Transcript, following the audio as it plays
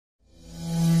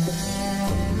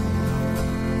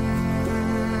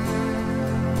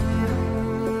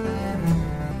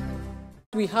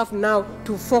we have now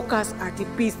to focus at the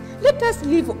peace. Let us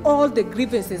leave all the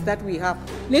grievances that we have.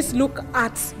 Let's look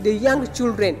at the young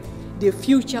children. The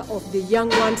future of the young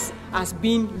ones has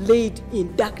been laid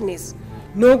in darkness.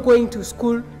 No going to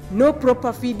school, no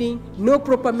proper feeding, no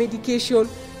proper medication.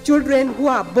 Children who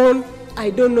are born,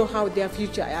 I don't know how their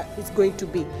future is going to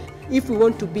be. If we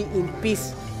want to be in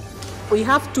peace, we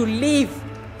have to leave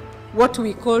what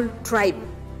we call tribe.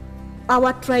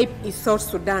 Our tribe is South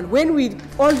Sudan. When we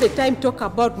all the time talk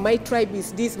about my tribe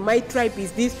is this, my tribe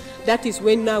is this, that is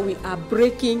when now we are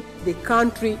breaking the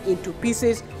country into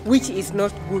pieces, which is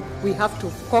not good. We have to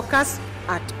focus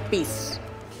at peace.